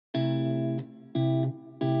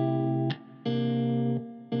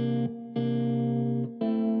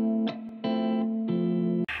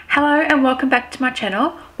Hello and welcome back to my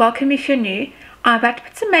channel. Welcome if you're new. I'm about to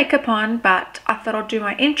put some makeup on, but I thought I'll do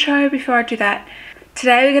my intro before I do that.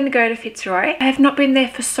 Today we're going to go to Fitzroy. I have not been there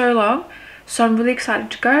for so long, so I'm really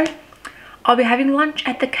excited to go. I'll be having lunch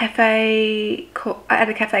at a cafe called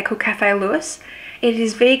Cafe Lewis. It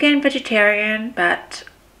is vegan, vegetarian, but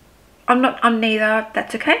I'm neither.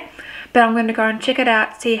 That's okay. But I'm going to go and check it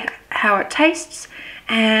out, see how it tastes,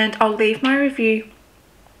 and I'll leave my review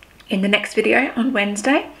in the next video on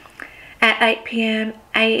Wednesday at 8 PM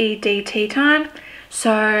AEDT time,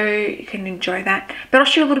 so you can enjoy that. But I'll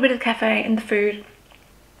show you a little bit of the cafe and the food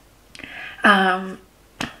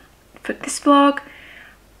for this vlog.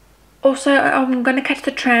 Also, I'm going to catch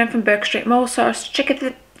the tram from Bourke Street Mall, so I'll check if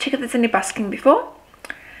there's any busking before.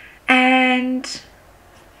 And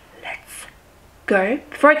let's go.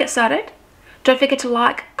 Before I get started, don't forget to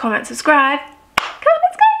like, comment, subscribe. Come on,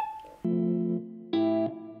 let's go!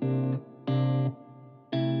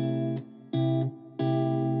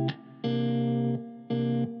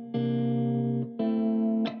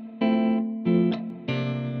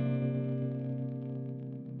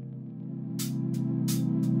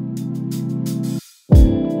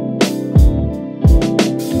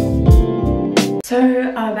 So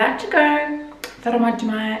I'm about to go. Thought I might do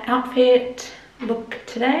my outfit look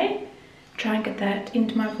today. Try and get that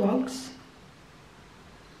into my vlogs.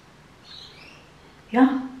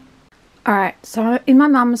 Yeah. Alright, so I'm in my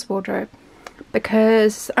mum's wardrobe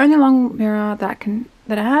because it's the only long mirror that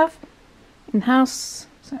I have in the house.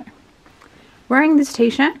 So wearing this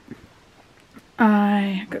t-shirt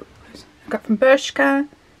I got from Bershka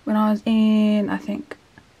when I was in, I think,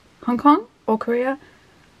 Hong Kong or Korea.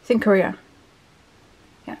 I think Korea.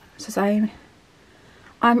 Yeah, it says I'm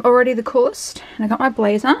already the coolest. And I got my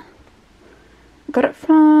blazer. Got it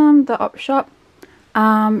from the op shop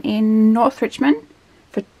in North Richmond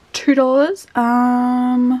for $2.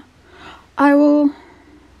 I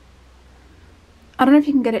don't know if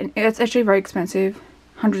you can get it. It's actually very expensive.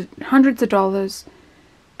 Hundreds of dollars.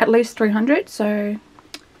 At least 300. So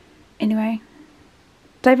anyway,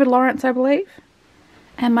 David Lawrence, I believe.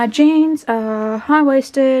 And my jeans are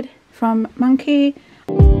high-waisted from Monkey.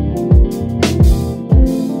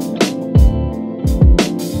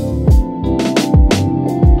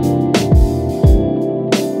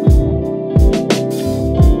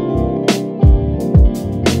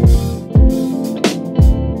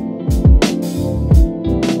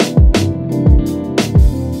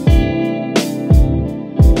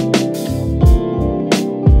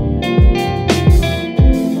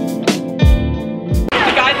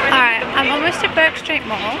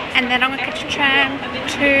 And then I'm going to catch a tram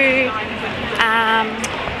to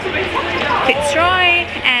Fitzroy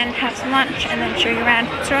and have some lunch and then show you around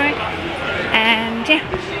Fitzroy and yeah,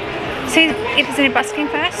 see if there's any busking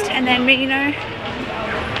first and then you know,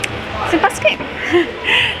 some busking.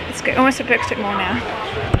 Let's go. Almost at Bourke Street Mall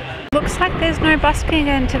now. Looks like there's no busking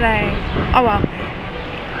again today. Oh well,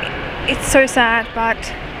 it's so sad, but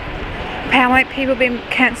apparently people have been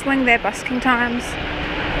cancelling their busking times.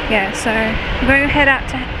 Yeah, so I'm going to head out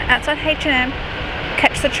to outside H&M,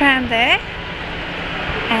 catch the tram there,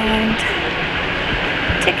 and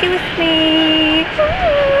take you with me.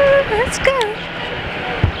 Ooh, let's go.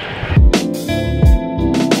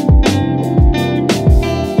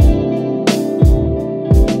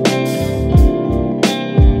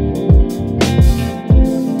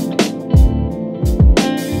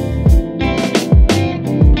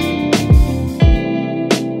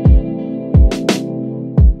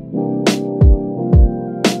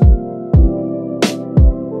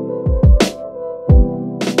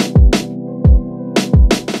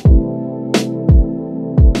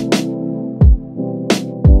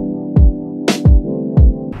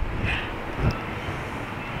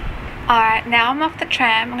 Alright, now I'm off the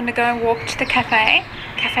tram. I'm going to go and walk to the Cafe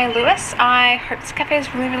Lewis. I hope this cafe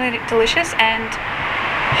is really delicious and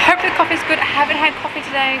hope the coffee's good. I haven't had coffee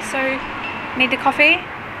today, so need a coffee.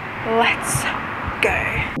 Let's go.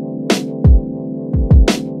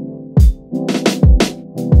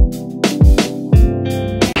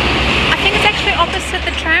 I think it's actually opposite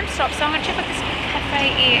the tram stop, so I'm going to check what this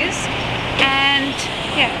cafe is. And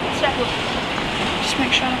yeah, let's have a look. Just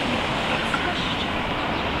make sure.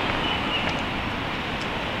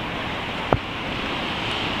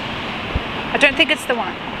 I don't think it's the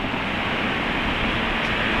one.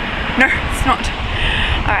 No, it's not.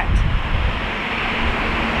 Alright.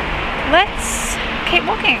 Let's keep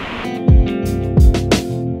walking.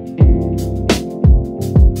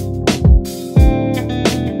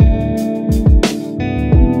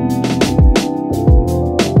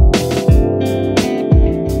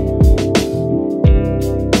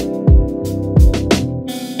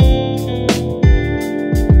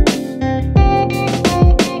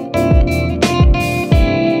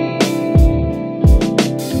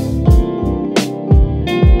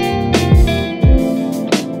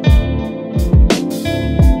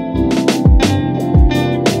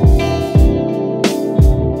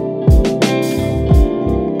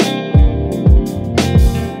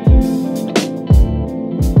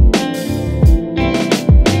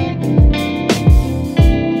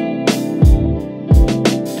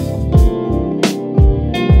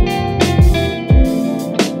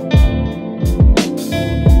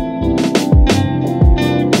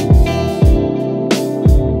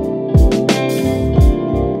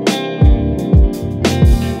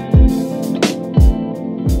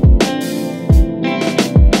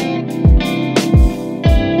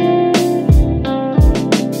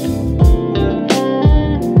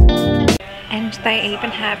 They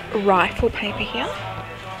even have rifle paper here.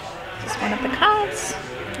 This is one of the cards.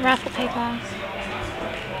 Rifle paper.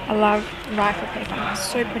 I love rifle paper. It's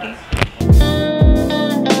so pretty.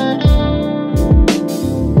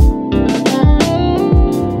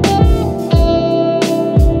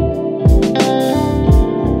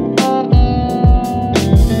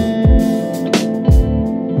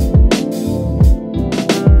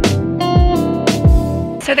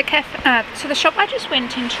 So the shop I just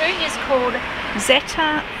went into is called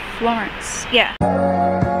Zeta Florence. Yeah.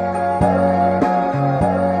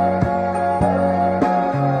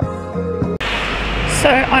 So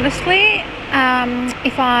honestly,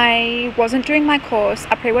 if I wasn't doing my course,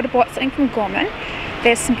 I probably would have bought something from Gorman.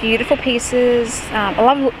 There's some beautiful pieces. I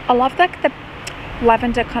love like the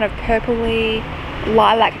lavender kind of purpley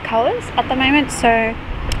lilac colours at the moment. So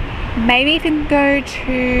maybe if you can go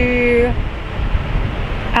to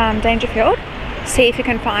Dangerfield, see if you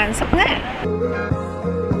can find something there.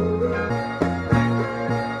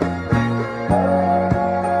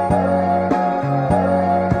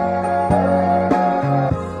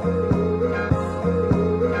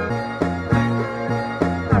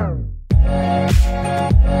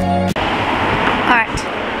 Alright,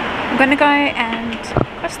 I'm gonna go and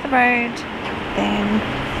cross the road,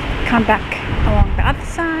 then come back along the other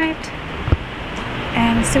side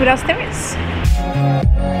and see what else there is.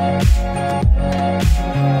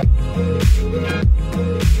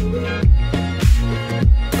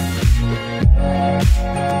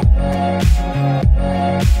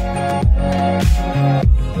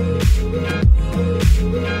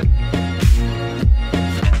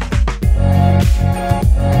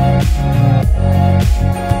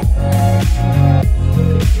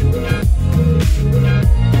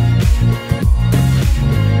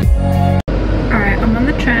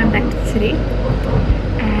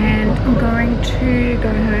 And I'm going to go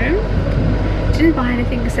home. Didn't buy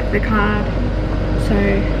anything except the card, so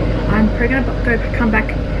I'm probably gonna come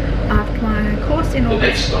back after my course in August. The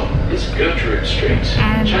next stop is Gertrude Street.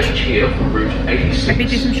 And change here for Route 86. Maybe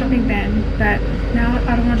do some shopping then, but now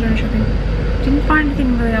I don't want to do any shopping. Didn't find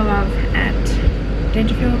anything really I love at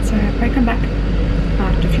Dangerfield, so I'll probably come back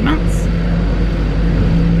after a few months.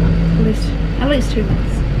 At least 2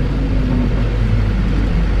 months.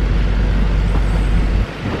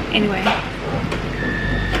 Anyway,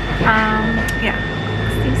 yeah,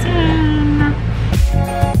 see you soon.